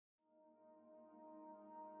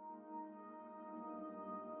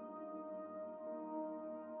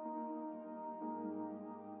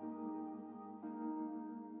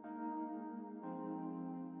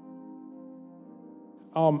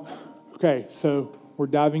Okay, so we're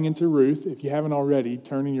diving into Ruth. If you haven't already,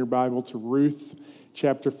 turn in your Bible to Ruth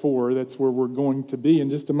chapter 4. That's where we're going to be in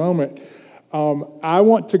just a moment. I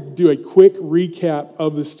want to do a quick recap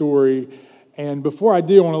of the story. And before I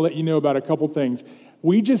do, I want to let you know about a couple things.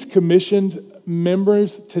 We just commissioned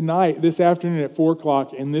members tonight, this afternoon at 4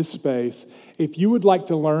 o'clock in this space. If you would like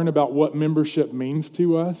to learn about what membership means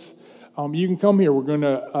to us, you can come here. We're going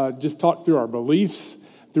to just talk through our beliefs,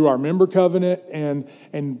 through our member covenant,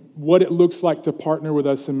 and what it looks like to partner with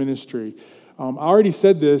us in ministry. I already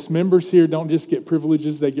said this, members here don't just get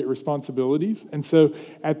privileges, they get responsibilities. And so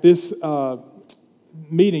at this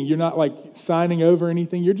meeting, you're not like signing over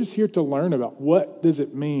anything, you're just here to learn about what does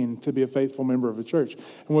it mean to be a faithful member of a church.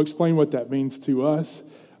 And we'll explain what that means to us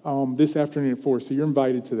this afternoon at 4, so you're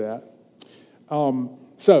invited to that.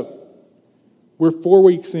 So we're 4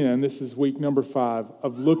 weeks in, this is week number 5,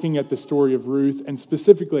 of looking at the story of Ruth and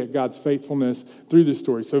specifically at God's faithfulness through the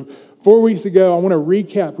story. So 4 weeks ago, I want to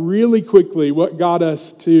recap really quickly what got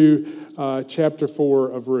us to chapter 4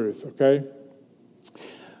 of Ruth, okay?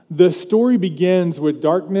 The story begins with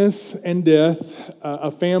darkness and death, a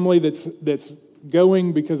family that's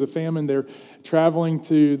going because of famine. They're traveling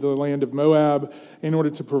to the land of Moab in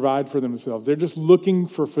order to provide for themselves. They're just looking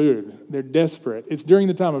for food. They're desperate. It's during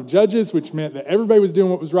the time of Judges, which meant that everybody was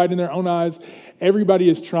doing what was right in their own eyes. Everybody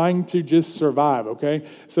is trying to just survive, okay?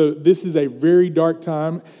 So this is a very dark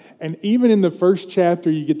time. And even in the first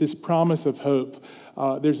chapter, you get this promise of hope.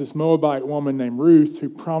 There's this Moabite woman named Ruth who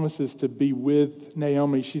promises to be with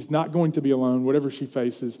Naomi. She's not going to be alone, whatever she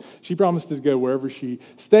faces. She promised to go wherever she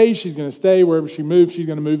stays, she's going to stay. Wherever she moves, she's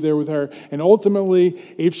going to move there with her. And ultimately,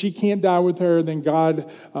 if she can't die with her, then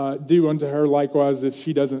God do unto her likewise if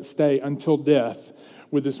she doesn't stay until death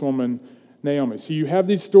with this woman, Naomi. So you have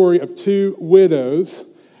this story of 2 widows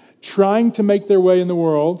trying to make their way in the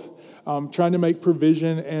world, trying to make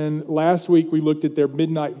provision. And last week, we looked at their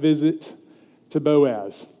midnight visit to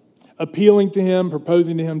Boaz, appealing to him,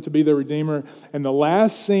 proposing to him to be the Redeemer. And the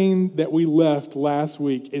last scene that we left last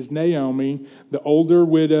week is Naomi, the older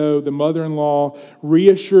widow, the mother-in-law,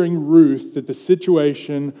 reassuring Ruth that the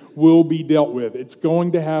situation will be dealt with. It's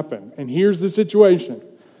going to happen. And here's the situation.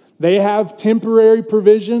 They have temporary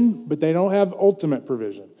provision, but they don't have ultimate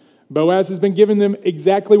provision. Boaz has been giving them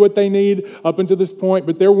exactly what they need up until this point,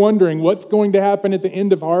 but they're wondering what's going to happen at the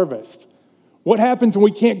end of harvest. What happens when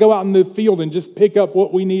we can't go out in the field and just pick up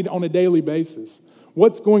what we need on a daily basis?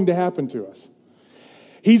 What's going to happen to us?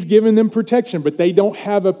 He's given them protection, but they don't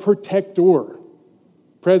have a protector.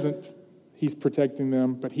 Present, he's protecting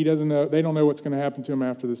them, but he doesn't know. They don't know what's going to happen to him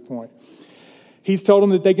after this point. He's told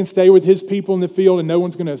them that they can stay with his people in the field and no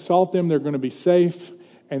one's going to assault them. They're going to be safe,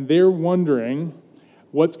 and they're wondering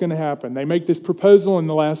what's going to happen. They make this proposal in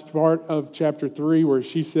the last part of chapter 3 where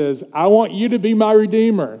she says, I want you to be my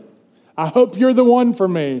Redeemer. I hope you're the one for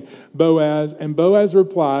me, Boaz. And Boaz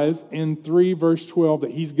replies in 3 verse 12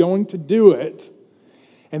 that he's going to do it.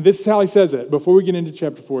 And this is how he says it. Before we get into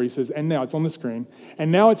chapter 4, he says, and now, it's on the screen,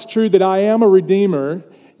 and now it's true that I am a Redeemer,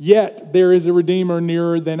 yet there is a Redeemer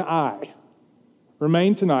nearer than I.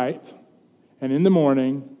 Remain tonight, and in the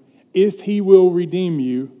morning, if he will redeem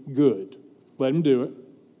you, good. Let him do it.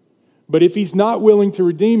 But if he's not willing to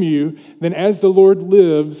redeem you, then as the Lord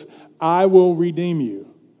lives, I will redeem you.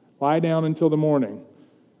 Lie down until the morning.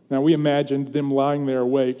 Now, we imagined them lying there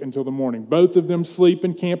awake until the morning. Both of them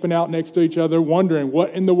sleeping, camping out next to each other, wondering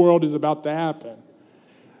what in the world is about to happen.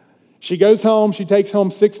 She goes home. She takes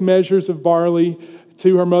home 6 measures of barley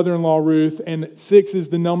to her mother-in-law, Ruth, and 6 is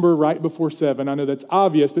the number right before 7. I know that's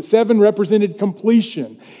obvious, but 7 represented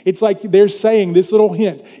completion. It's like they're saying this little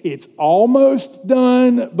hint. It's almost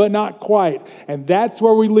done, but not quite. And that's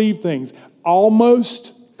where we leave things.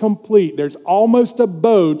 Almost complete. There's almost a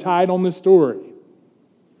bow tied on the story.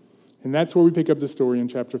 And that's where we pick up the story in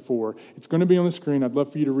chapter 4. It's going to be on the screen. I'd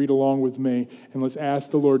love for you to read along with me, and let's ask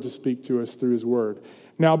the Lord to speak to us through his word.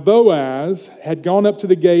 Now Boaz had gone up to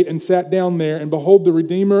the gate and sat down there, and behold, the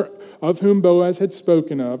Redeemer of whom Boaz had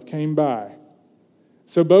spoken of came by.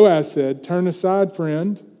 So Boaz said, turn aside,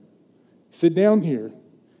 friend. Sit down here.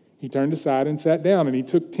 He turned aside and sat down, and he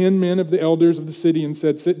took 10 men of the elders of the city and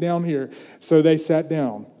said, sit down here. So they sat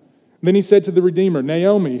down. Then he said to the Redeemer,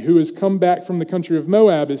 Naomi, who has come back from the country of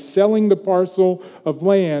Moab, is selling the parcel of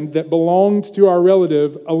land that belonged to our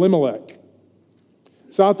relative Elimelech.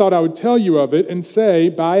 So I thought I would tell you of it and say,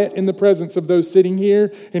 buy it in the presence of those sitting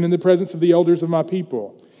here and in the presence of the elders of my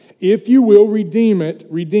people. If you will redeem it,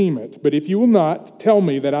 redeem it. But if you will not, tell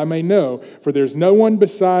me that I may know, for there's no one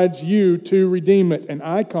besides you to redeem it, and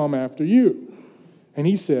I come after you. And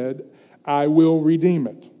he said, I will redeem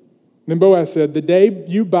it. Then Boaz said, the day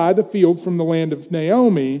you buy the field from the land of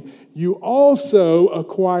Naomi, you also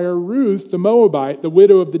acquire Ruth the Moabite, the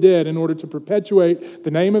widow of the dead, in order to perpetuate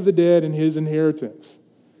the name of the dead and his inheritance.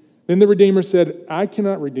 Then the Redeemer said, I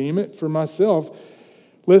cannot redeem it for myself,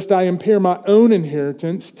 lest I impair my own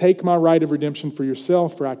inheritance. Take my right of redemption for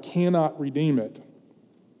yourself, for I cannot redeem it.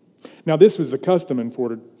 Now this was the custom in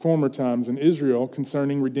former times in Israel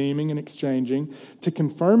concerning redeeming and exchanging. To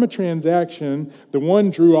confirm a transaction, the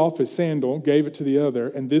one drew off his sandal, gave it to the other,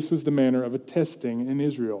 and this was the manner of attesting in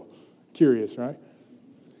Israel. Curious, right?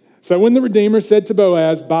 So when the Redeemer said to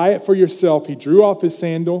Boaz, buy it for yourself, he drew off his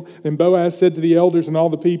sandal. Then Boaz said to the elders and all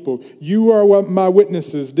the people, you are my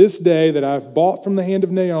witnesses this day that I have bought from the hand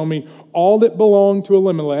of Naomi all that belonged to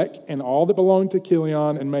Elimelech and all that belonged to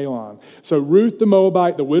Chilion and Mahlon. So Ruth the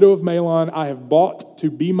Moabite, the widow of Mahlon, I have bought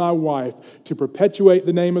to be my wife, to perpetuate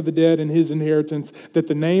the name of the dead and his inheritance, that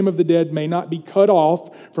the name of the dead may not be cut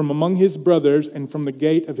off from among his brothers and from the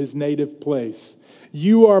gate of his native place.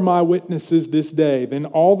 You are my witnesses this day. Then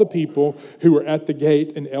all the people who were at the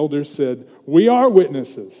gate and elders said, we are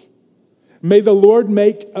witnesses. May the Lord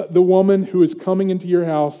make the woman who is coming into your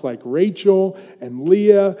house like Rachel and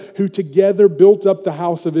Leah, who together built up the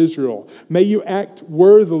house of Israel. May you act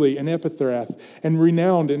worthily in Epithrath and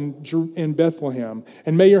renowned in Bethlehem.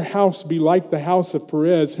 And may your house be like the house of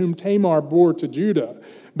Perez, whom Tamar bore to Judah,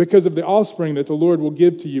 because of the offspring that the Lord will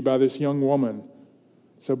give to you by this young woman.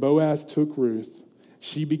 So Boaz took Ruth.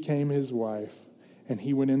 She became his wife, and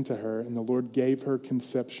he went into her, and the Lord gave her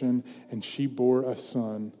conception, and she bore a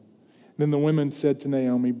son. Then the women said to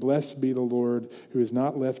Naomi, blessed be the Lord, who has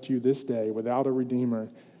not left you this day without a redeemer.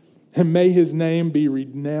 And may his name be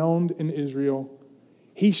renowned in Israel.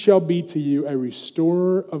 He shall be to you a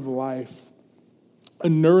restorer of life, a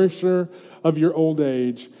nourisher of your old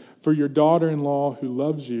age. For your daughter-in-law who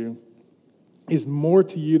loves you is more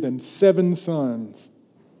to you than 7 sons.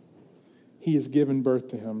 He has given birth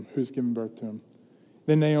to him, who's given birth to him.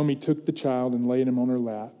 Then Naomi took the child and laid him on her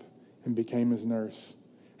lap and became his nurse.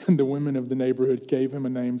 And the women of the neighborhood gave him a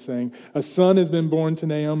name, saying, a son has been born to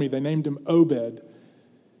Naomi. They named him Obed.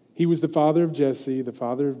 He was the father of Jesse, the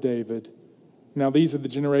father of David. Now these are the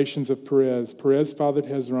generations of Perez. Perez fathered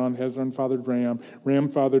Hezron. Hezron fathered Ram. Ram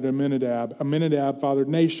fathered Amminadab. Amminadab fathered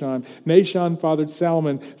Nahshon. Nahshon fathered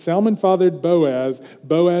Salmon. Salmon fathered Boaz.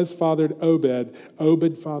 Boaz fathered Obed.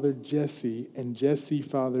 Obed fathered Jesse. And Jesse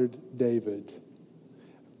fathered David.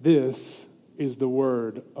 This is the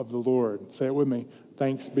word of the Lord. Say it with me.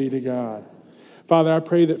 Thanks be to God. Father, I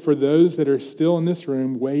pray that for those that are still in this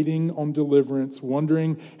room waiting on deliverance,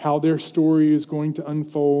 wondering how their story is going to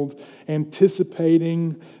unfold,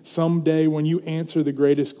 anticipating someday when you answer the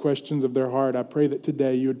greatest questions of their heart, I pray that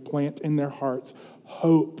today you would plant in their hearts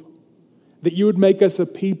hope, that you would make us a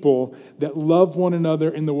people that love one another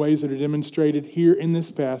in the ways that are demonstrated here in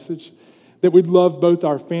this passage, that we'd love both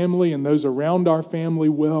our family and those around our family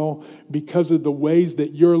well because of the ways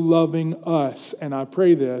that you're loving us. And I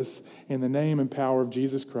pray this in the name and power of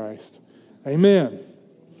Jesus Christ. Amen.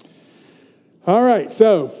 All right,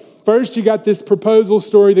 so first you got this proposal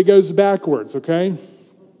story that goes backwards, okay?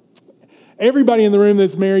 Everybody in the room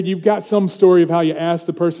that's married, you've got some story of how you asked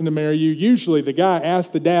the person to marry you. Usually the guy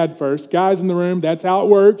asked the dad first. Guys in the room, that's how it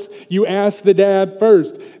works. You ask the dad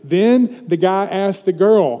first. Then the guy asks the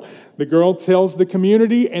girl. The girl tells the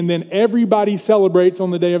community, and then everybody celebrates on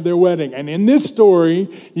the day of their wedding. And in this story,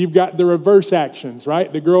 you've got the reverse actions,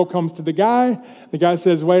 right? The girl comes to the guy. The guy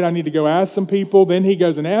says, wait, I need to go ask some people. Then he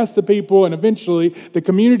goes and asks the people, and eventually the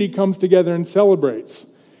community comes together and celebrates.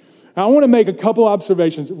 Now, I want to make a couple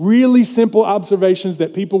observations, really simple observations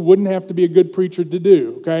that people wouldn't have to be a good preacher to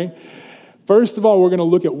do, okay? First of all, we're going to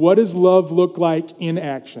look at what does love look like in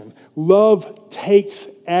action. Love takes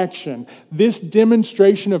action. This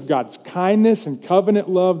demonstration of God's kindness and covenant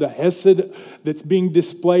love, the hesed that's being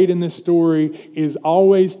displayed in this story, is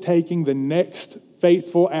always taking the next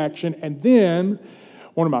faithful action. And then,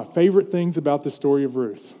 one of my favorite things about the story of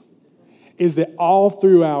Ruth is that all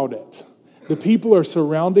throughout it, the people are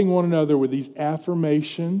surrounding one another with these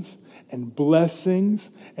affirmations and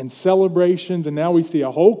blessings and celebrations. And now we see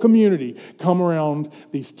a whole community come around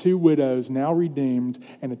these 2 widows, now redeemed,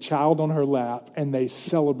 and a child on her lap, and they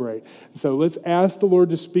celebrate. So let's ask the Lord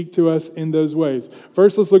to speak to us in those ways.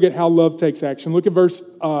 First, let's look at how love takes action. Look at verse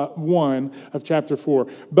 1 of chapter 4.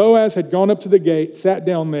 Boaz had gone up to the gate, sat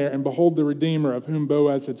down there, and behold, the Redeemer of whom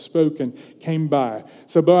Boaz had spoken came by.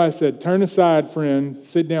 So Boaz said, turn aside, friend,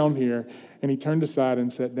 sit down here. And he turned aside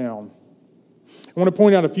and sat down. I want to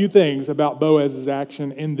point out a few things about Boaz's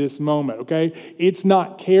action in this moment, okay? It's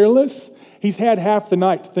not careless. He's had half the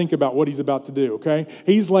night to think about what he's about to do, okay?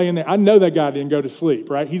 He's laying there. I know that guy didn't go to sleep,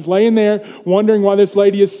 right? He's laying there wondering why this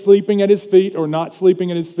lady is sleeping at his feet or not sleeping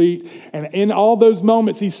at his feet. And in all those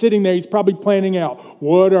moments he's sitting there, he's probably planning out,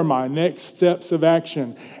 what are my next steps of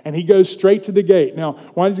action? And he goes straight to the gate. Now,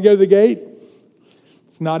 why does he go to the gate?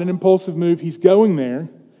 It's not an impulsive move. He's going there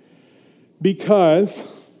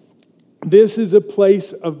because this is a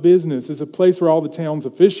place of business. It's a place where all the town's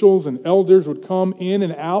officials and elders would come in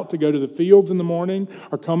and out to go to the fields in the morning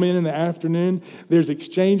or come in the afternoon. There's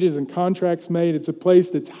exchanges and contracts made. It's a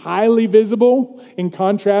place that's highly visible in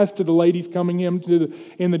contrast to the ladies coming in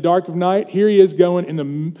the dark of night. Here he is going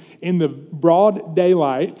in the broad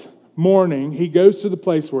daylight morning. He goes to the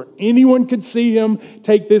place where anyone could see him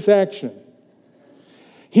take this action.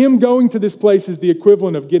 Him going to this place is the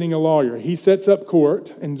equivalent of getting a lawyer. He sets up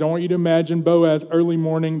court, and I want you to imagine Boaz, early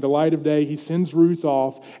morning, the light of day, he sends Ruth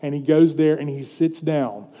off, and he goes there and he sits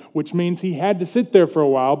down, which means he had to sit there for a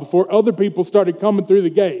while before other people started coming through the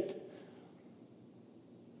gate.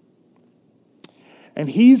 And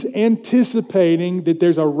he's anticipating that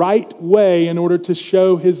there's a right way in order to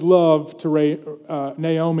show his love to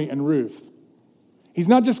Naomi and Ruth. He's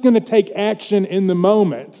not just going to take action in the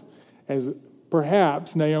moment, as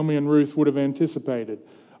perhaps Naomi and Ruth would have anticipated.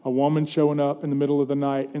 A woman showing up in the middle of the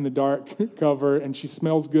night in the dark cover, and she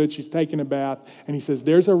smells good, she's taking a bath, and he says,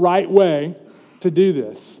 there's a right way to do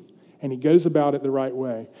this. And he goes about it the right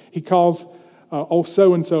way. He calls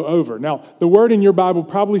so-and-so over. Now, the word in your Bible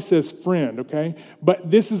probably says friend, okay? But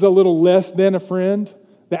this is a little less than a friend.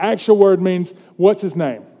 The actual word means, what's his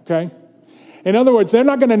name, okay? In other words, they're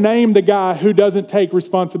not going to name the guy who doesn't take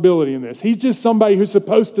responsibility in this. He's just somebody who's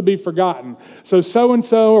supposed to be forgotten.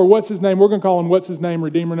 So-and-so, or what's his name? We're going to call him what's his name,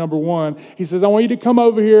 Redeemer number 1. He says, I want you to come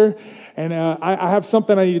over here, and I have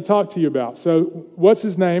something I need to talk to you about. So what's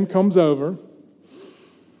his name comes over.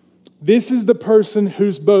 This is the person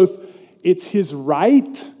who's both, it's his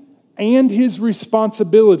right and his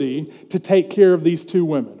responsibility to take care of these two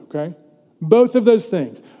women, okay? Both of those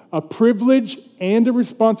things. A privilege and a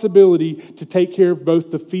responsibility to take care of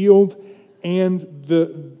both the field and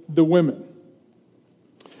the women.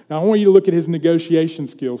 Now, I want you to look at his negotiation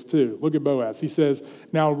skills too. Look at Boaz. He says,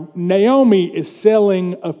 now Naomi is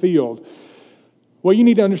selling a field. What you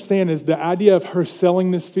need to understand is the idea of her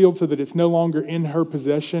selling this field so that it's no longer in her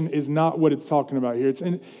possession is not what it's talking about here.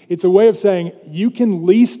 It's a way of saying you can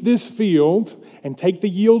lease this field and take the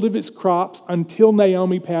yield of its crops until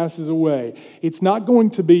Naomi passes away. It's not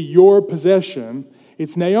going to be your possession.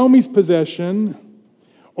 It's Naomi's possession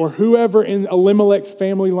or whoever in Elimelech's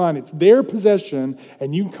family line. It's their possession,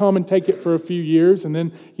 and you can come and take it for a few years, and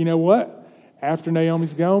then, you know what? After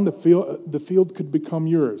Naomi's gone, the field could become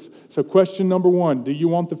yours. So question number 1, do you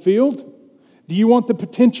want the field? Do you want the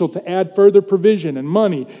potential to add further provision and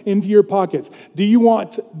money into your pockets? Do you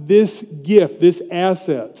want this gift, this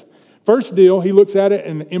asset? First deal, he looks at it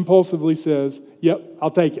and impulsively says, yep,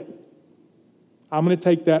 I'll take it. I'm going to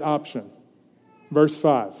take that option. Verse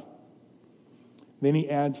 5. Then he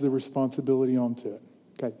adds the responsibility onto it.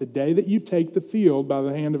 Okay, the day that you take the field by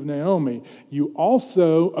the hand of Naomi, you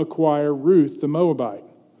also acquire Ruth the Moabite,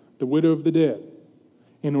 the widow of the dead,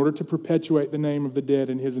 in order to perpetuate the name of the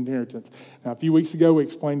dead in his inheritance. Now, a few weeks ago, we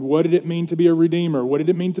explained what did it mean to be a redeemer? What did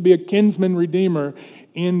it mean to be a kinsman redeemer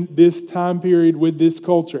in this time period with this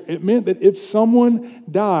culture? It meant that if someone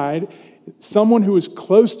died, someone who was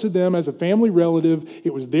close to them as a family relative,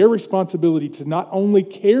 it was their responsibility to not only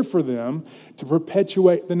care for them, to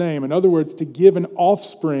perpetuate the name. In other words, to give an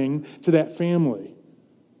offspring to that family.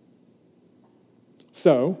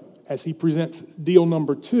 So, as he presents deal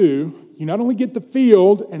number 2, you not only get the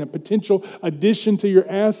field and a potential addition to your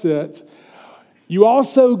assets, you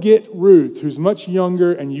also get Ruth, who's much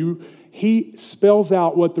younger, and he spells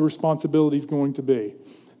out what the responsibility is going to be.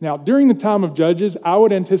 Now, during the time of Judges, I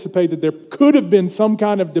would anticipate that there could have been some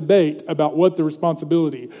kind of debate about what the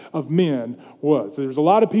responsibility of men was. There's a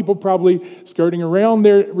lot of people probably skirting around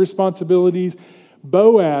their responsibilities.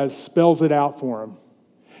 Boaz spells it out for them.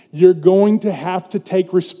 You're going to have to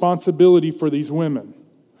take responsibility for these women.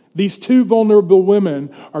 These 2 vulnerable women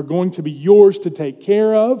are going to be yours to take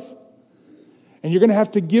care of, and you're going to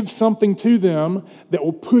have to give something to them that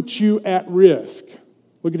will put you at risk.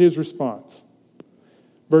 Look at his response.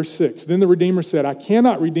 Verse 6, then the Redeemer said, I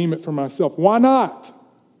cannot redeem it for myself. Why not?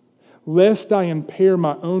 Lest I impair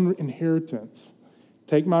my own inheritance.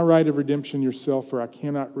 Take my right of redemption yourself, for I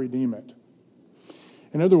cannot redeem it.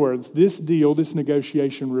 In other words, this deal, this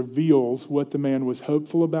negotiation reveals what the man was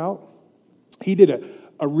hopeful about. He did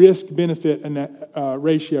a risk-benefit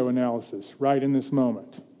ratio analysis right in this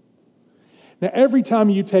moment. Now, every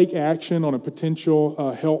time you take action on a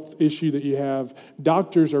potential health issue that you have,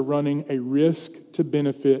 doctors are running a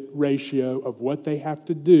risk-to-benefit ratio of what they have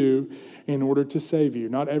to do in order to save you.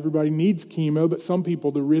 Not everybody needs chemo, but some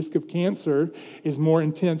people, the risk of cancer is more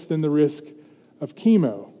intense than the risk of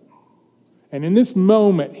chemo. And in this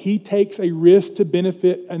moment, he takes a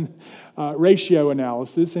risk-to-benefit ratio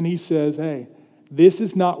analysis, and he says, hey, this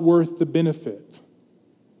is not worth the benefit.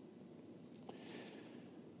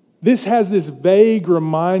 This has this vague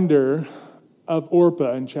reminder of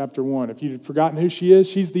Orpah in chapter 1. If you've forgotten who she is,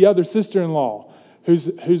 she's the other sister-in-law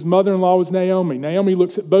whose mother-in-law was Naomi. Naomi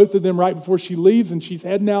looks at both of them right before she leaves, and she's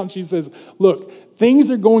heading out, and she says, look,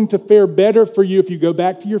 things are going to fare better for you if you go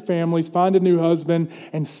back to your families, find a new husband,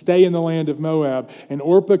 and stay in the land of Moab. And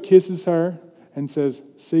Orpah kisses her and says,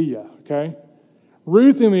 see ya, okay?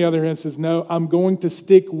 Ruth, on the other hand, says, no, I'm going to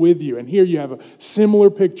stick with you. And here you have a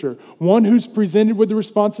similar picture. One who's presented with the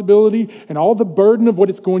responsibility and all the burden of what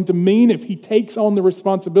it's going to mean if he takes on the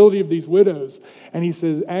responsibility of these widows. And he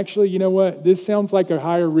says, actually, you know what? This sounds like a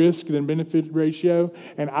higher risk than benefit ratio,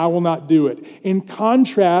 and I will not do it. In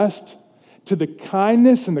contrast to the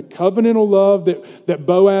kindness and the covenantal love that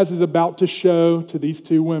Boaz is about to show to these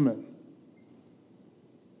two women.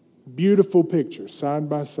 Beautiful picture, side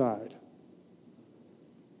by side.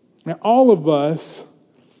 Now, all of us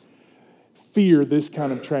fear this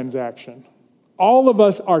kind of transaction. All of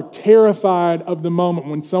us are terrified of the moment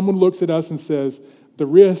when someone looks at us and says, the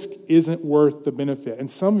risk isn't worth the benefit.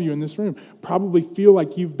 And some of you in this room probably feel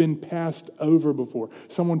like you've been passed over before.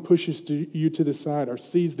 Someone pushes you to the side or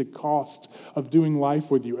sees the cost of doing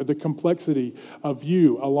life with you or the complexity of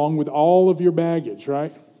you along with all of your baggage,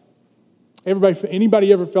 right?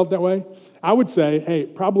 Anybody ever felt that way? I would say, hey,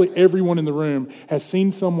 probably everyone in the room has seen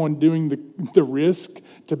someone doing the risk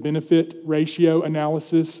to benefit ratio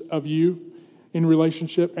analysis of you in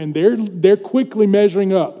relationship, and they're quickly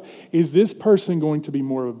measuring up. Is this person going to be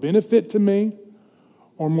more of a benefit to me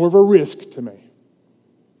or more of a risk to me?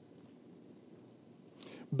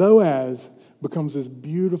 Boaz becomes this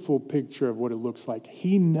beautiful picture of what it looks like.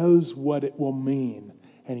 He knows what it will mean,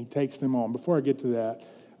 and he takes them on. Before I get to that,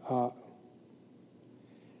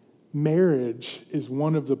 marriage is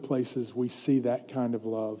one of the places we see that kind of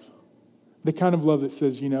love. The kind of love that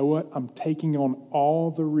says, you know what? I'm taking on all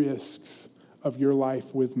the risks of your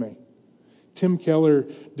life with me. Tim Keller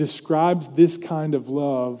describes this kind of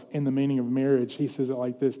love in the meaning of marriage. He says it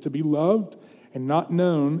like this: to be loved and not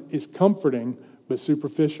known is comforting but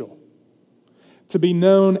superficial. To be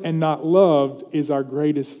known and not loved is our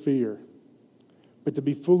greatest fear. But to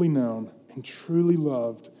be fully known and truly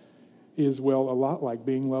loved is, well, a lot like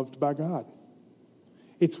being loved by God.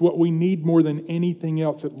 It's what we need more than anything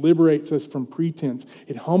else. It liberates us from pretense.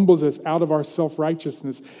 It humbles us out of our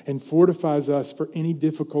self-righteousness and fortifies us for any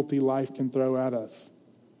difficulty life can throw at us.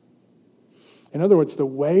 In other words, the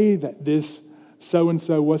way that this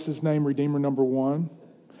so-and-so, what's his name, Redeemer number one,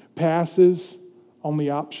 passes on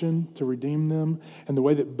the option to redeem them, and the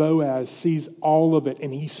way that Boaz sees all of it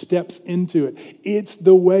and he steps into it, it's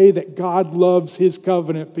the way that God loves his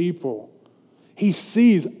covenant people. He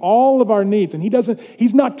sees all of our needs, and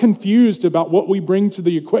he's not confused about what we bring to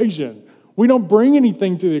the equation. We don't bring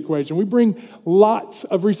anything to the equation. We bring lots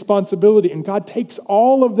of responsibility, and God takes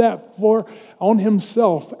all of that on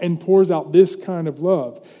himself and pours out this kind of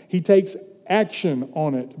love. He takes action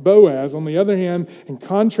on it. Boaz, on the other hand, in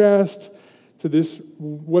contrast to this,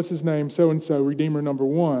 what's his name, so-and-so, Redeemer number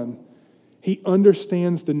one, he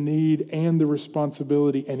understands the need and the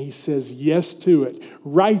responsibility, and he says yes to it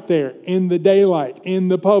right there in the daylight, in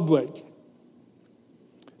the public.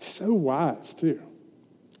 So wise, too.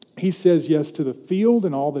 He says yes to the field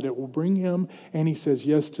and all that it will bring him, and he says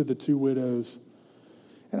yes to the two widows.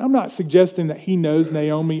 And I'm not suggesting that he knows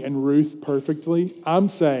Naomi and Ruth perfectly. I'm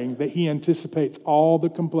saying that he anticipates all the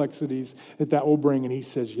complexities that will bring, and he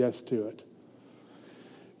says yes to it.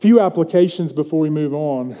 Few applications before we move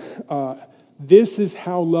on. This is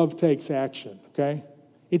how love takes action, okay?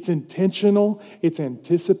 It's intentional. It's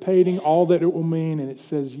anticipating all that it will mean, and it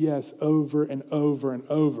says yes over and over and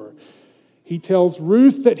over. He tells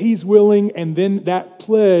Ruth that he's willing, and then that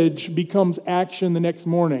pledge becomes action the next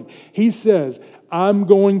morning. He says, I'm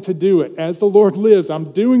going to do it. As the Lord lives,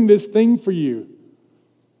 I'm doing this thing for you.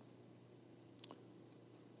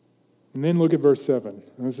 And then look at verse 7.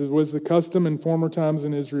 This was the custom in former times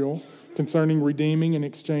in Israel concerning redeeming and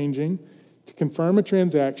exchanging. To confirm a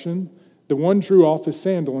transaction, the one drew off his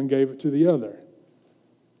sandal and gave it to the other.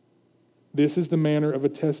 This is the manner of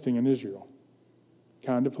attesting in Israel.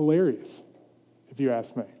 Kind of hilarious, if you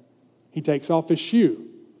ask me. He takes off his shoe.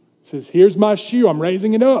 Says, here's my shoe. I'm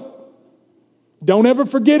raising it up. Don't ever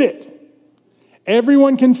forget it.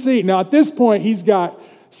 Everyone can see. Now, at this point, he's got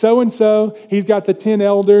so-and-so, he's got the 10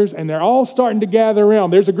 elders, and they're all starting to gather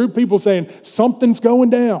around. There's a group of people saying, something's going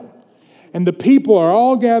down. And the people are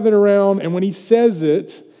all gathered around, and when he says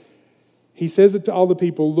it to all the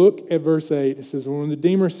people. Look at verse 8. It says, when the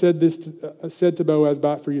Redeemer said to Boaz,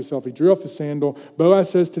 buy it for yourself, he drew off his sandal. Boaz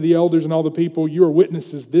says to the elders and all the people, you are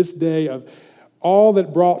witnesses this day of all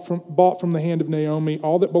that bought from the hand of Naomi,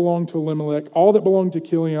 all that belonged to Elimelech, all that belonged to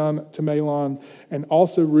Chilion, to Mahlon, and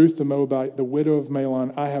also Ruth the Moabite, the widow of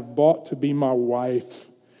Mahlon, I have bought to be my wife,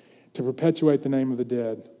 to perpetuate the name of the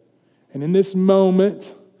dead. And in this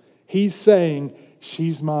moment, he's saying,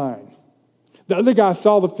 she's mine. The other guy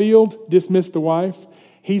saw the field, dismissed the wife.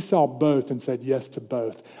 He saw both and said yes to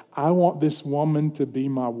both. I want this woman to be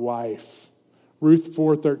my wife. Ruth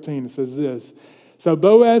 4:13, it says this. So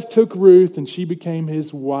Boaz took Ruth, and she became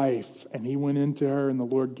his wife. And he went into her, and the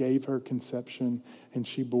Lord gave her conception, and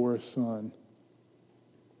she bore a son.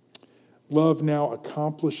 Love now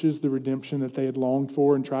accomplishes the redemption that they had longed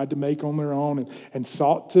for and tried to make on their own and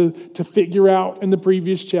sought to figure out in the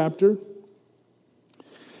previous chapter.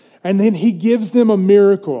 And then he gives them a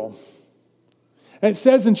miracle. And it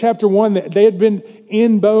says in chapter 1 that they had been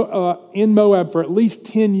in Moab for at least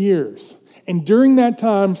 10 years. And during that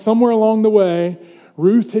time, somewhere along the way,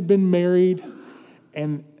 Ruth had been married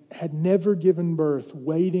and had never given birth,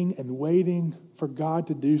 waiting and waiting for God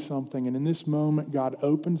to do something. And in this moment, God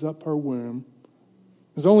opens up her womb.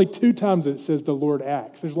 There's only 2 times that it says the Lord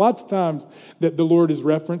acts. There's lots of times that the Lord is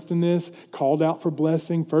referenced in this, called out for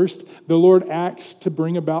blessing. First, the Lord acts to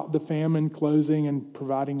bring about the famine closing and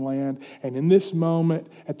providing land. And in this moment,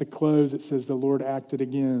 at the close, it says the Lord acted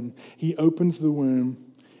again. He opens the womb.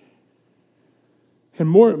 And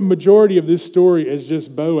majority of this story is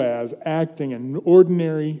just Boaz acting in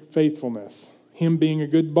ordinary faithfulness. Him being a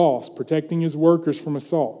good boss, protecting his workers from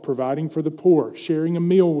assault, providing for the poor, sharing a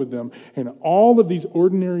meal with them. In all of these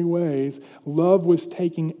ordinary ways, love was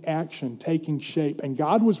taking action, taking shape. And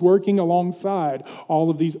God was working alongside all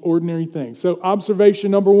of these ordinary things. So observation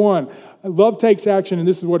number 1, love takes action, and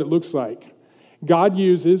this is what it looks like. God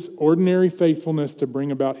uses ordinary faithfulness to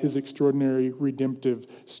bring about his extraordinary redemptive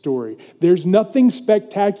story. There's nothing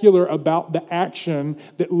spectacular about the action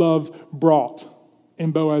that love brought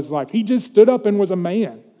in Boaz's life. He just stood up and was a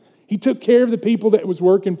man. He took care of the people that was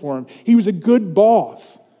working for him. He was a good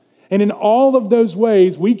boss. And in all of those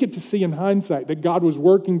ways, we get to see in hindsight that God was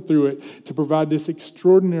working through it to provide this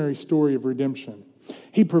extraordinary story of redemption.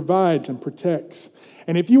 He provides and protects.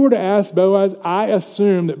 And if you were to ask Boaz, I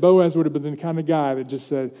assume that Boaz would have been the kind of guy that just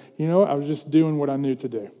said, you know what, I was just doing what I knew to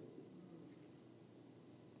do.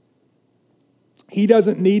 He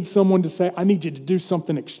doesn't need someone to say, I need you to do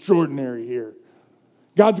something extraordinary here.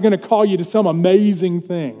 God's going to call you to some amazing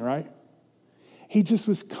thing, right? He just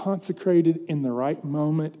was consecrated in the right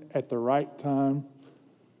moment at the right time,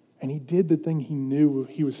 and he did the thing he knew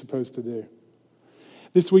he was supposed to do.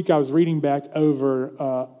 This week I was reading back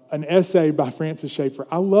over an essay by Francis Schaeffer.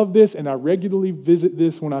 I love this, and I regularly visit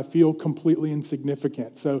this when I feel completely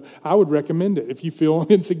insignificant. So I would recommend it if you feel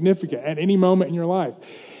insignificant at any moment in your life.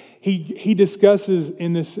 He discusses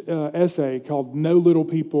in this essay called No Little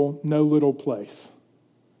People, No Little Place.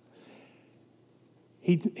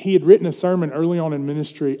 He had written a sermon early on in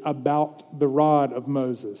ministry about the rod of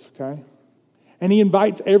Moses, okay? And he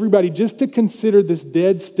invites everybody just to consider this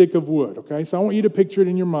dead stick of wood, okay? So I want you to picture it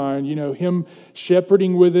in your mind, you know, him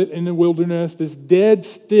shepherding with it in the wilderness, this dead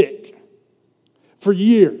stick for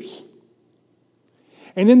years.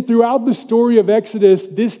 And then throughout the story of Exodus,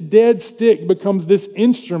 this dead stick becomes this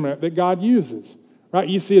instrument that God uses, right?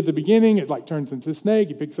 You see at the beginning, it like turns into a snake,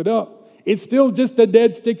 he picks it up. It's still just a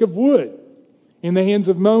dead stick of wood in the hands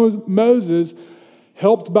of Moses,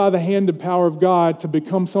 helped by the hand and power of God to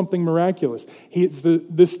become something miraculous. It's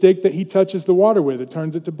the stick that he touches the water with. It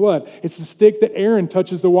turns it to blood. It's the stick that Aaron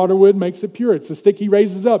touches the water with, makes it pure. It's the stick he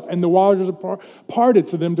raises up and the waters are parted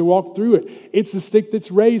so them to walk through it. It's the stick that's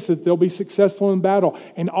raised so that they'll be successful in battle.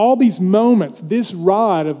 And all these moments, this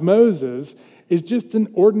rod of Moses is just an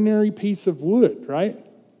ordinary piece of wood, right?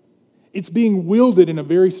 It's being wielded in a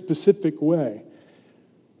very specific way.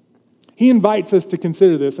 He invites us to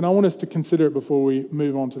consider this, and I want us to consider it before we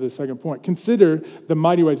move on to the second point. Consider the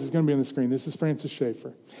mighty ways. It's going to be on the screen. This is Francis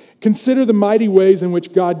Schaeffer. Consider the mighty ways in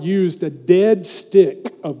which God used a dead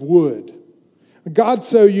stick of wood. God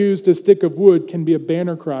so used a stick of wood can be a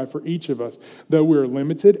banner cry for each of us. Though we're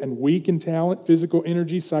limited and weak in talent, physical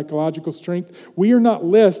energy, psychological strength, we are not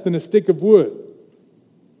less than a stick of wood.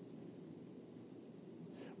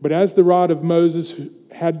 But as the rod of Moses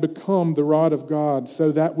had become the rod of God,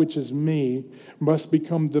 so that which is me must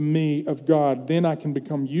become the me of God. Then I can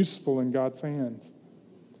become useful in God's hands.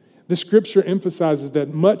 The scripture emphasizes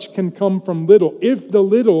that much can come from little if the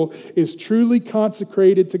little is truly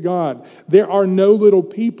consecrated to God. There are no little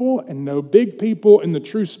people and no big people in the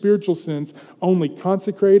true spiritual sense, only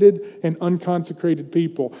consecrated and unconsecrated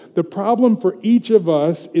people. The problem for each of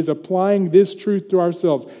us is applying this truth to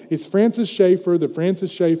ourselves. Is Francis Schaeffer the Francis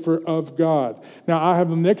Schaeffer of God? Now, I have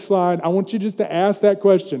the next slide. I want you just to ask that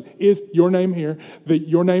question. Is your name here,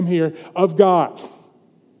 your name here, of God?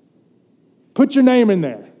 Put your name in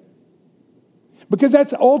there. Because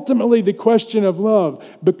that's ultimately the question of love,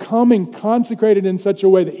 becoming consecrated in such a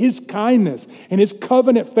way that His kindness and His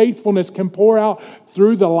covenant faithfulness can pour out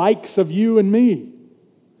through the likes of you and me.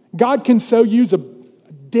 God can so use a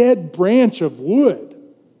dead branch of wood,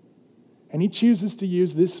 and He chooses to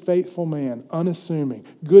use this faithful man, unassuming,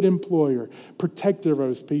 good employer, protector of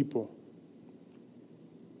His people.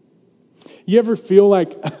 You ever feel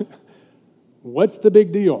like, what's the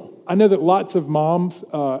big deal? I know that lots of moms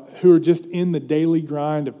who are just in the daily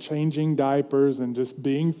grind of changing diapers and just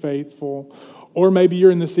being faithful, or maybe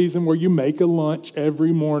you're in the season where you make a lunch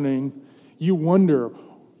every morning, you wonder,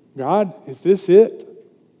 God, is this it?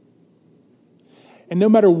 And no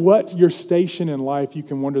matter what your station in life, you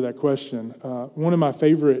can wonder that question. One of my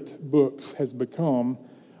favorite books has become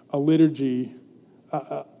a liturgy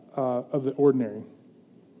of the ordinary.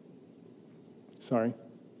 Sorry,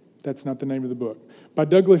 that's not the name of the book. By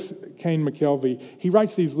Douglas Kane McKelvey. He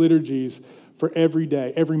writes these liturgies for every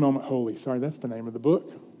day, every moment holy. Sorry, that's the name of the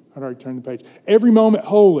book. I'd already turned the page. Every moment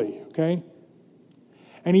holy, okay?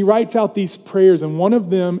 And he writes out these prayers, and one of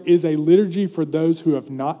them is a liturgy for those who have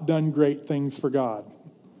not done great things for God.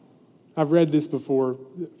 I've read this before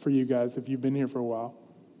for you guys if you've been here for a while.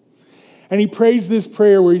 And he prays this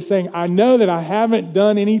prayer where he's saying, I know that I haven't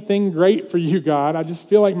done anything great for you, God. I just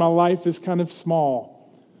feel like my life is kind of small.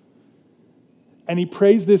 And he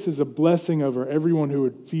prays this as a blessing over everyone who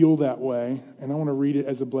would feel that way. And I want to read it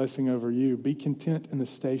as a blessing over you. Be content in the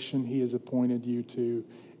station He has appointed you to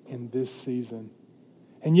in this season.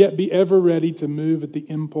 And yet be ever ready to move at the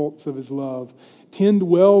impulse of His love. Tend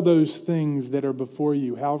well those things that are before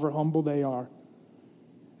you, however humble they are.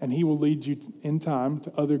 And He will lead you in time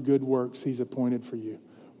to other good works He's appointed for you.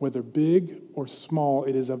 Whether big or small,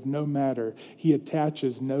 it is of no matter. He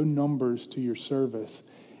attaches no numbers to your service.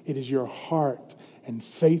 It is your heart and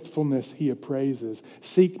faithfulness He appraises.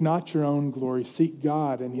 Seek not your own glory. Seek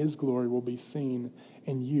God, and His glory will be seen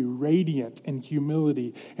in you, radiant in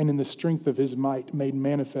humility and in the strength of His might made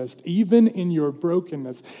manifest, even in your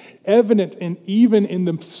brokenness, evident even in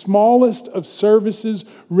the smallest of services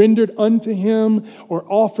rendered unto Him or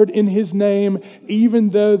offered in His name, even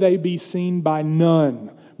though they be seen by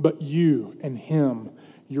none but you and Him.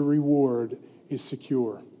 Your reward is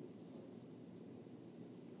secure.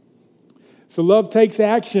 So love takes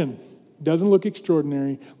action. Doesn't look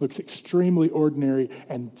extraordinary, looks extremely ordinary,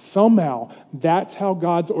 and somehow that's how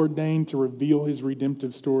God's ordained to reveal His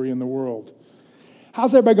redemptive story in the world.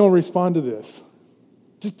 How's everybody going to respond to this?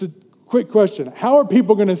 Just a quick question. How are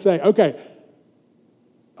people going to say, okay,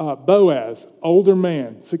 Boaz, older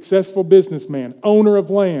man, successful businessman, owner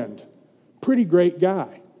of land, pretty great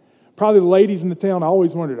guy. Probably the ladies in the town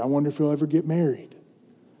always wondered, I wonder if he'll ever get married.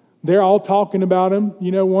 They're all talking about him,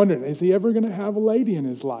 wondering, is he ever going to have a lady in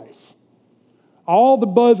his life? All the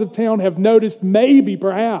buzz of town have noticed, maybe,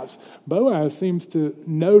 perhaps. Boaz seems to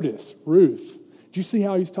notice Ruth. Did you see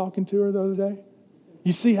how he was talking to her the other day?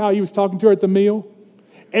 You see how he was talking to her at the meal?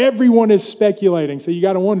 Everyone is speculating, so you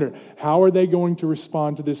got to wonder, how are they going to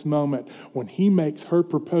respond to this moment when he makes her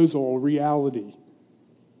proposal a reality?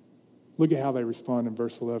 Look at how they respond in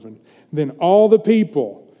verse 11. Then all the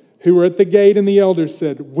people who were at the gate and the elders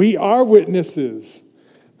said, we are witnesses.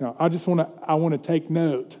 Now, I want to take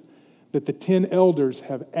note that the 10 elders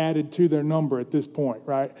have added to their number at this point,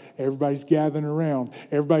 right? Everybody's gathering around.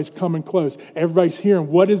 Everybody's coming close. Everybody's hearing,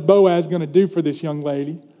 what is Boaz going to do for this young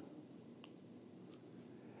lady?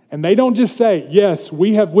 And they don't just say, yes,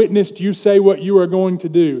 we have witnessed you say what you are going to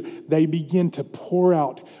do. They begin to pour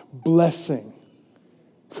out blessing.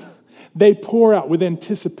 They pour out with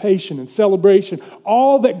anticipation and celebration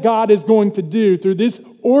all that God is going to do through this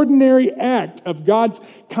ordinary act of God's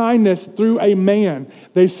kindness through a man.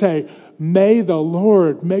 They say, may the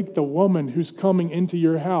Lord make the woman who's coming into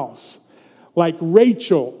your house like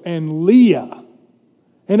Rachel and Leah.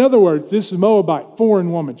 In other words, this Moabite,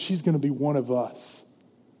 foreign woman, she's going to be one of us.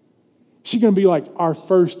 She's going to be like our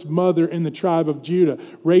first mother in the tribe of Judah,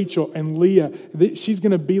 Rachel and Leah. She's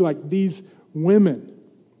going to be like these women.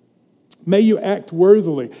 May you act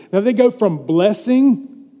worthily. Now they go from blessing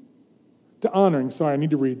to honoring. Sorry, I need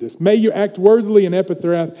to read this. May you act worthily in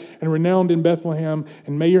Epithrath and renowned in Bethlehem,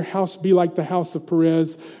 and may your house be like the house of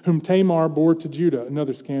Perez, whom Tamar bore to Judah.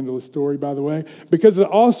 Another scandalous story, by the way. Because of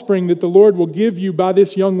the offspring that the Lord will give you by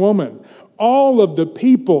this young woman. All of the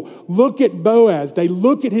people look at Boaz, they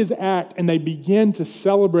look at his act, and they begin to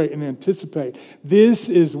celebrate and anticipate. This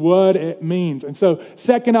is what it means. And so,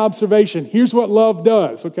 second observation, here's what love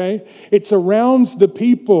does, okay? It surrounds the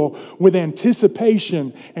people with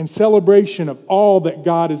anticipation and celebration of all that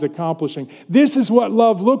God is accomplishing. This is what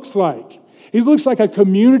love looks like. It looks like a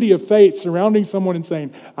community of faith surrounding someone and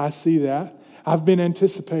saying, I see that. I've been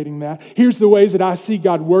anticipating that. Here's the ways that I see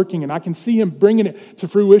God working, and I can see Him bringing it to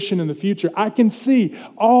fruition in the future. I can see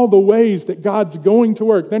all the ways that God's going to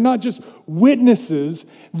work. They're not just witnesses,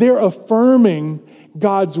 they're affirming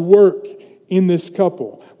God's work in this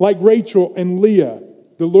couple. Like Rachel and Leah,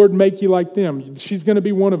 the Lord make you like them. She's going to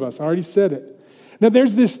be one of us. I already said it. Now,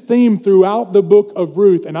 there's this theme throughout the book of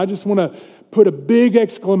Ruth, and I just want to put a big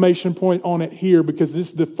exclamation point on it here because this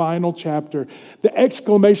is the final chapter. The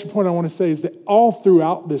exclamation point I want to say is that all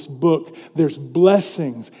throughout this book, there's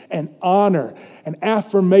blessings and honor and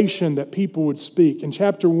affirmation that people would speak. In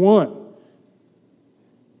chapter 1,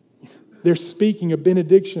 they're speaking a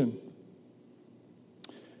benediction.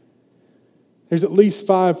 There's at least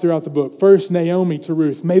 5 throughout the book. First, Naomi to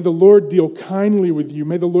Ruth. May the Lord deal kindly with you.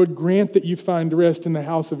 May the Lord grant that you find rest in the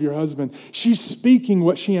house of your husband. She's speaking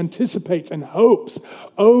what she anticipates and hopes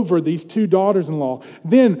over these 2 daughters-in-law.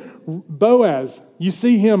 Then Boaz, you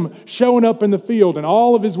see him showing up in the field, and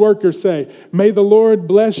all of his workers say, may the Lord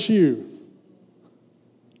bless you.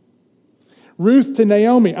 Ruth to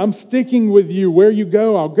Naomi, I'm sticking with you. Where you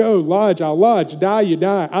go, I'll go. Lodge, I'll lodge. Die, you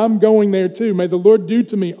die. I'm going there too. May the Lord do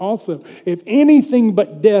to me also. If anything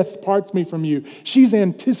but death parts me from you. She's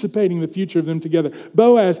anticipating the future of them together.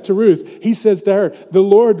 Boaz to Ruth, he says to her, the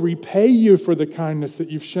Lord repay you for the kindness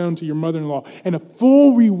that you've shown to your mother-in-law and a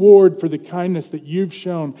full reward for the kindness that you've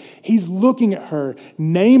shown. He's looking at her,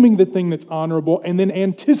 naming the thing that's honorable and then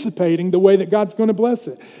anticipating the way that God's going to bless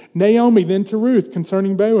it. Naomi then to Ruth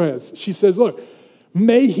concerning Boaz. She says, look,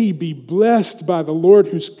 may he be blessed by the Lord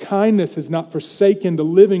whose kindness has not forsaken the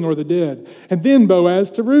living or the dead. And then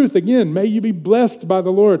Boaz to Ruth again, may you be blessed by the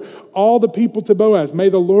Lord. All the people to Boaz, may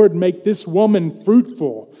the Lord make this woman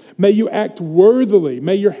fruitful. May you act worthily.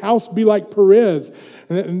 May your house be like Perez.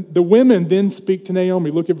 And the women then speak to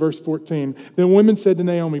Naomi. Look at verse 14. The women said to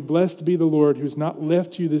Naomi, blessed be the Lord who's not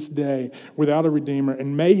left you this day without a redeemer.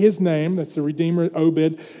 And may his name, that's the redeemer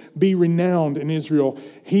Obed, be renowned in Israel.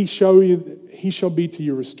 He shall be to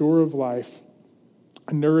you a restorer of life,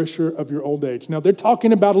 a nourisher of your old age. Now they're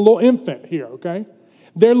talking about a little infant here, okay?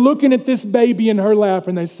 They're looking at this baby in her lap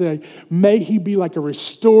and they say, may he be like a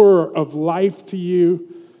restorer of life to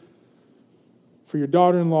you. For your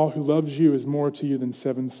daughter-in-law who loves you is more to you than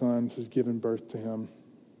 7 sons has given birth to him.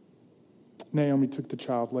 Naomi took the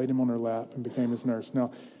child, laid him on her lap, and became his nurse.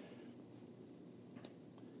 Now,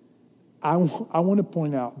 I want to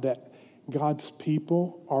point out that God's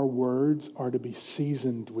people, our words, are to be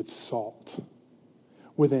seasoned with salt,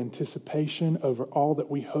 with anticipation over all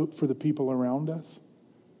that we hope for the people around us,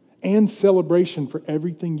 and celebration for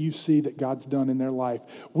everything you see that God's done in their life.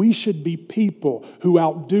 We should be people who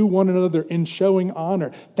outdo one another in showing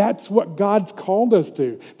honor. That's what God's called us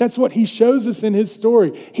to. That's what He shows us in His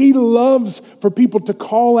story. He loves for people to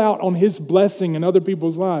call out on His blessing in other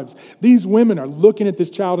people's lives. These women are looking at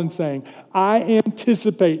this child and saying, I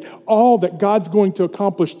anticipate all that God's going to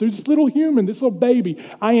accomplish through this little human, this little baby.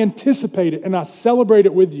 I anticipate it and I celebrate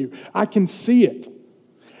it with you. I can see it.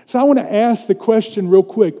 So I want to ask the question real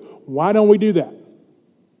quick. Why don't we do that?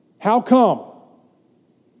 How come?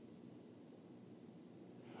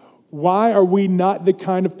 Why are we not the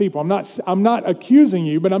kind of people? I'm not accusing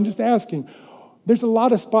you, but I'm just asking. There's a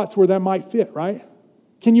lot of spots where that might fit, right?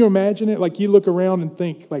 Can you imagine it? Like you look around and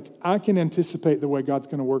think, like, I can anticipate the way God's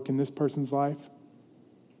going to work in this person's life.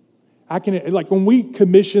 I can, like when we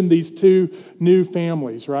commission these 2 new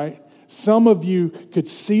families, right? Some of you could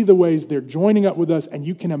see the ways they're joining up with us, and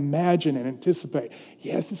you can imagine and anticipate,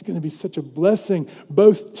 yes, it's going to be such a blessing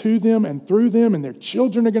both to them and through them, and their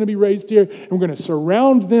children are going to be raised here, and we're going to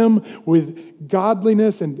surround them with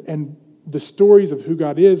godliness and the stories of who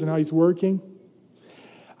God is and how He's working.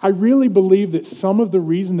 I really believe that some of the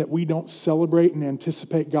reason that we don't celebrate and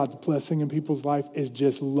anticipate God's blessing in people's life is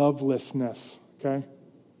just lovelessness, okay?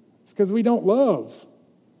 It's because we don't love.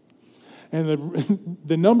 And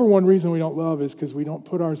the number one reason we don't love is because we don't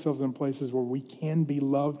put ourselves in places where we can be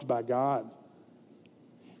loved by God.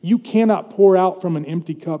 You cannot pour out from an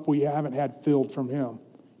empty cup we haven't had filled from Him.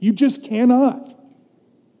 You just cannot.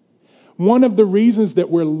 One of the reasons that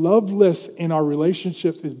we're loveless in our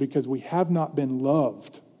relationships is because we have not been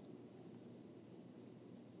loved.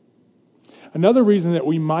 Another reason that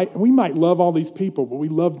we might love all these people, but we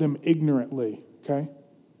love them ignorantly, okay?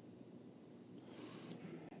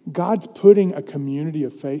 God's putting a community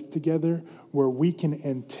of faith together where we can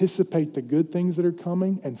anticipate the good things that are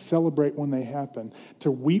coming and celebrate when they happen,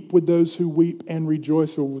 to weep with those who weep and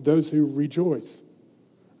rejoice with those who rejoice.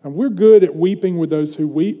 And we're good at weeping with those who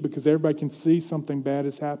weep because everybody can see something bad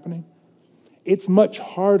is happening. It's much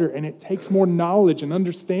harder, and it takes more knowledge and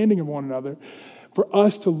understanding of one another for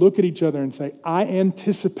us to look at each other and say, I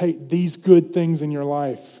anticipate these good things in your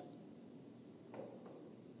life.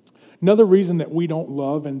 Another reason that we don't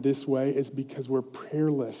love in this way is because we're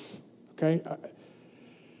prayerless, okay?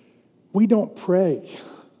 We don't pray.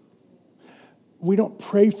 We don't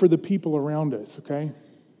pray for the people around us, okay?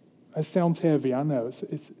 That sounds heavy, I know.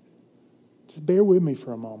 It's just bear with me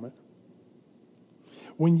for a moment.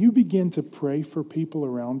 When you begin to pray for people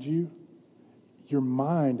around you, your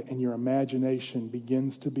mind and your imagination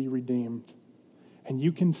begins to be redeemed. And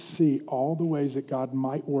you can see all the ways that God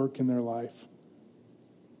might work in their life.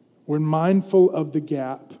 We're mindful of the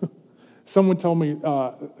gap. Someone told me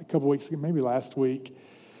a couple weeks ago, maybe last week,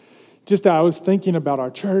 I was thinking about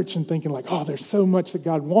our church and thinking like, oh, there's so much that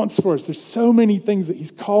God wants for us. There's so many things that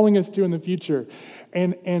he's calling us to in the future.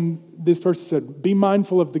 And this person said, be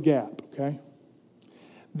mindful of the gap, okay?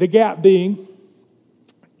 The gap being,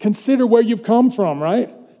 consider where you've come from,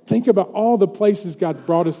 right? Think about all the places God's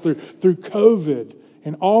brought us through COVID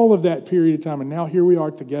and all of that period of time. And now here we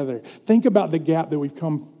are together. Think about the gap that we've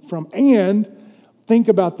come from and think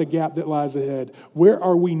about the gap that lies ahead. Where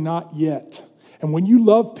are we not yet? And when you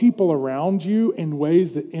love people around you in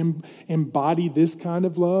ways that embody this kind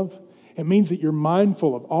of love, it means that you're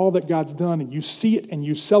mindful of all that God's done and you see it and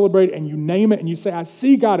you celebrate it and you name it and you say, I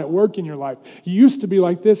see God at work in your life. You used to be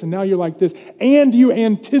like this and now you're like this. And you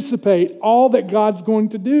anticipate all that God's going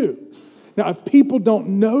to do. Now, if people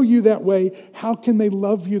don't know you that way, how can they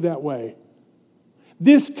love you that way?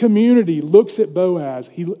 This community looks at Boaz,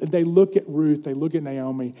 they look at Ruth, they look at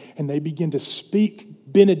Naomi, and they begin to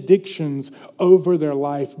speak benedictions over their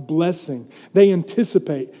life, blessing. They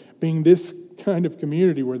anticipate being this kind of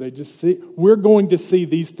community where they just see, we're going to see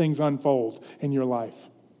these things unfold in your life.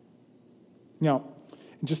 Now,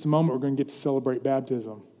 in just a moment, we're going to get to celebrate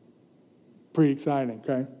baptism. Pretty exciting,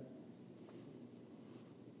 okay?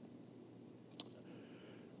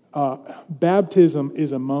 Baptism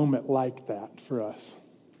is a moment like that for us.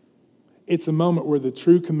 It's a moment where the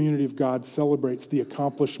true community of God celebrates the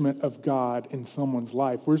accomplishment of God in someone's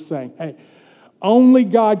life. We're saying, hey, only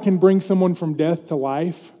God can bring someone from death to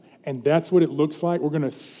life, and that's what it looks like. We're going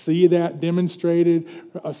to see that demonstrated,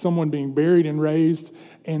 someone being buried and raised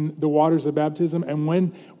in the waters of baptism. And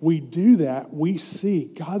when we do that, we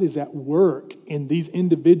see God is at work in these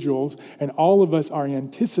individuals, and all of us are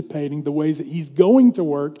anticipating the ways that he's going to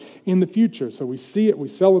work in the future. So we see it, we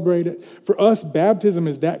celebrate it. For us, baptism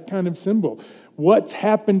is that kind of symbol. What's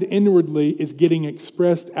happened inwardly is getting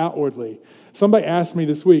expressed outwardly. Somebody asked me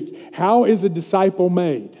this week, how is a disciple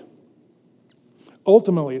made?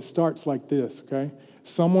 Ultimately, it starts like this, okay?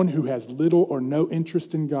 Someone who has little or no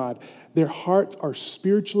interest in God. Their hearts are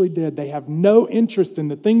spiritually dead. They have no interest in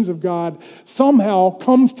the things of God. Somehow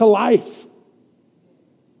comes to life.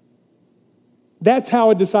 That's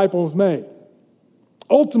how a disciple is made.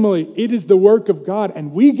 Ultimately, it is the work of God,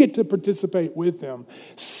 and we get to participate with him,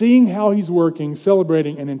 seeing how he's working,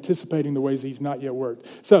 celebrating, and anticipating the ways he's not yet worked.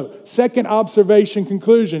 So, second observation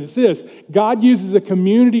conclusion is this. God uses a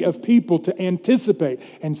community of people to anticipate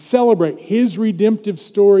and celebrate his redemptive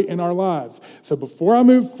story in our lives. So before I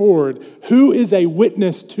move forward, who is a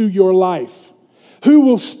witness to your life? Who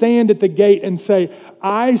will stand at the gate and say,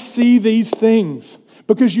 I see these things?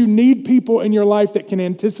 Because you need people in your life that can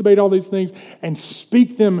anticipate all these things and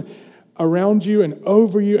speak them around you and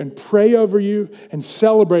over you and pray over you and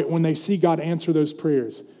celebrate when they see God answer those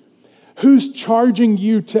prayers. Who's charging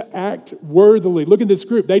you to act worthily? Look at this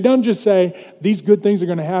group. They don't just say, these good things are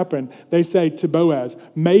going to happen. They say to Boaz,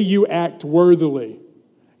 may you act worthily.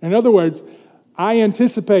 In other words, I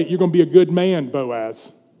anticipate you're going to be a good man,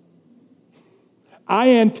 Boaz.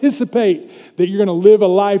 I anticipate that you're going to live a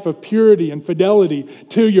life of purity and fidelity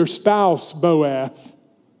to your spouse, Boaz.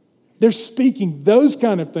 They're speaking those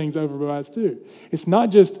kind of things over Boaz too. It's not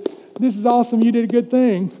just, this is awesome, you did a good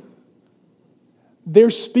thing.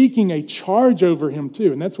 They're speaking a charge over him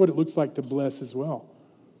too, and that's what it looks like to bless as well.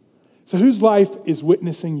 So whose life is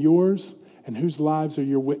witnessing yours, and whose lives are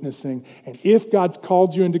you witnessing? And if God's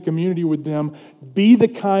called you into community with them, be the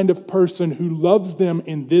kind of person who loves them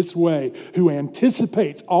in this way, who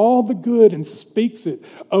anticipates all the good and speaks it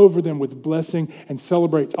over them with blessing and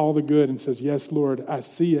celebrates all the good and says, yes, Lord, I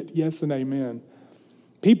see it. Yes and amen.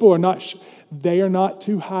 People are not, they are not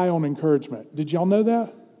too high on encouragement. Did y'all know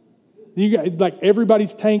that? You got, like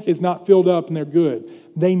everybody's tank is not filled up and they're good.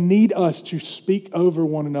 They need us to speak over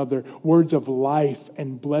one another words of life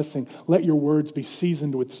and blessing. Let your words be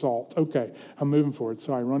seasoned with salt. Okay, I'm moving forward.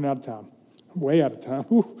 Sorry, run out of time. I'm way out of time.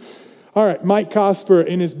 Whew. All right, Mike Cosper,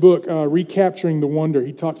 in his book, Recapturing the Wonder,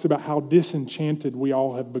 he talks about how disenchanted we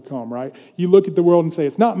all have become, right? You look at the world and say,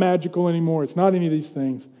 it's not magical anymore. It's not any of these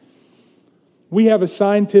things. We have a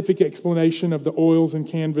scientific explanation of the oils and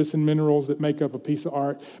canvas and minerals that make up a piece of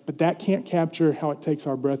art, but that can't capture how it takes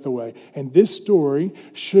our breath away. And this story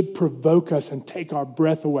should provoke us and take our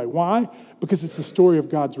breath away. Why? Because it's the story of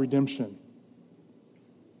God's redemption.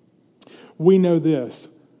 We know this,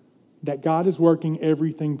 that God is working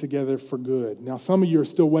everything together for good. Now, some of you are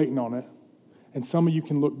still waiting on it, and some of you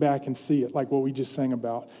can look back and see it, like what we just sang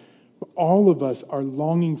about. All of us are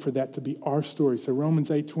longing for that to be our story. So Romans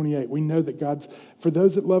 8:28, we know that for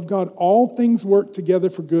those that love God, all things work together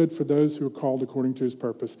for good for those who are called according to his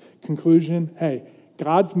purpose. Conclusion, hey,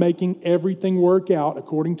 God's making everything work out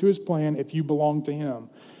according to his plan if you belong to him.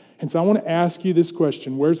 And so I want to ask you this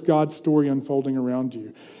question, where's God's story unfolding around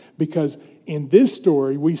you? Because in this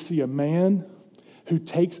story, we see a man who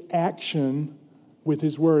takes action with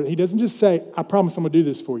his word. He doesn't just say, I promise I'm going to do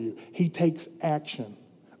this for you. He takes action.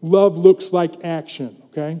 Love looks like action,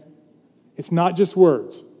 okay? It's not just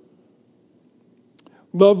words.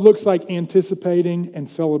 Love looks like anticipating and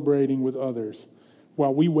celebrating with others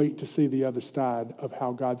while we wait to see the other side of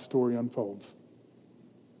how God's story unfolds.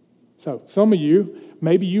 So some of you,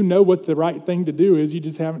 maybe you know what the right thing to do is, you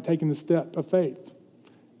just haven't taken the step of faith.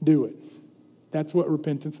 Do it. That's what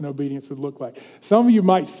repentance and obedience would look like. Some of you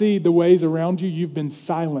might see the ways around you. You've been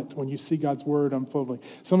silent when you see God's word unfolding.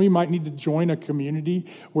 Some of you might need to join a community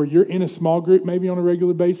where you're in a small group maybe on a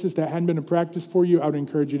regular basis. That hadn't been a practice for you. I would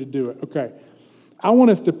encourage you to do it. Okay. I want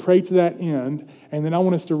us to pray to that end, and then I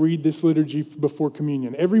want us to read this liturgy before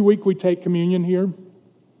communion. Every week we take communion here.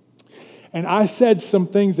 And I said some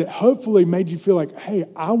things that hopefully made you feel like, hey,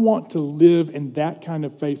 I want to live in that kind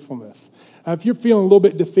of faithfulness. If you're feeling a little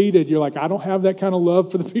bit defeated, you're like, I don't have that kind of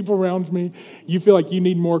love for the people around me. You feel like you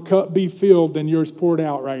need more cup be filled than yours poured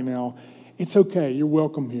out right now. It's okay. You're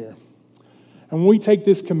welcome here. And when we take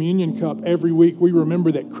this communion cup every week, we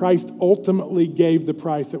remember that Christ ultimately gave the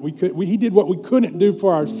price that he did what we couldn't do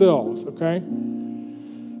for ourselves, okay?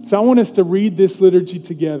 So I want us to read this liturgy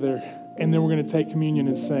together, and then we're going to take communion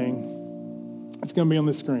and sing. It's going to be on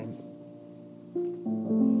the screen.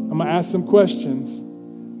 I'm going to ask some questions,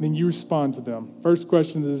 then you respond to them. First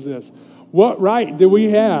question is this: what right do we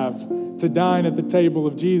have to dine at the table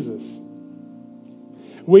of Jesus?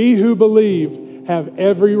 We who believe have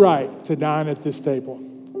every right to dine at this table.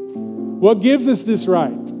 What gives us this right?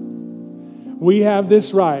 We have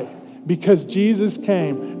this right because Jesus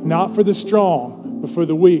came not for the strong, but for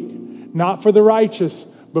the weak, not for the righteous,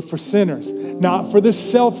 but for sinners, not for the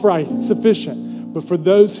self-sufficient, but for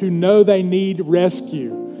those who know they need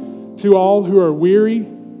rescue. To all who are weary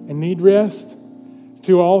and need rest,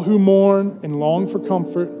 to all who mourn and long for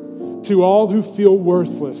comfort, to all who feel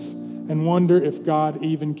worthless and wonder if God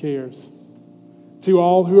even cares, to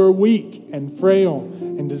all who are weak and frail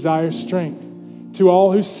and desire strength, to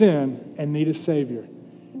all who sin and need a Savior.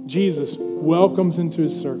 Jesus welcomes into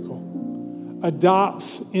his circle,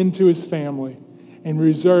 adopts into his family, and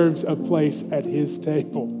reserves a place at his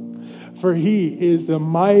table. For he is the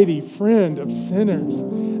mighty friend of sinners,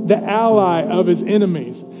 the ally of his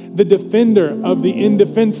enemies, the defender of the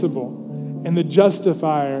indefensible, and the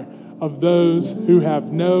justifier of those who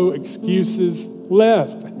have no excuses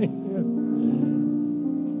left.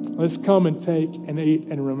 Let's come and take and eat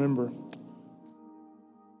and remember.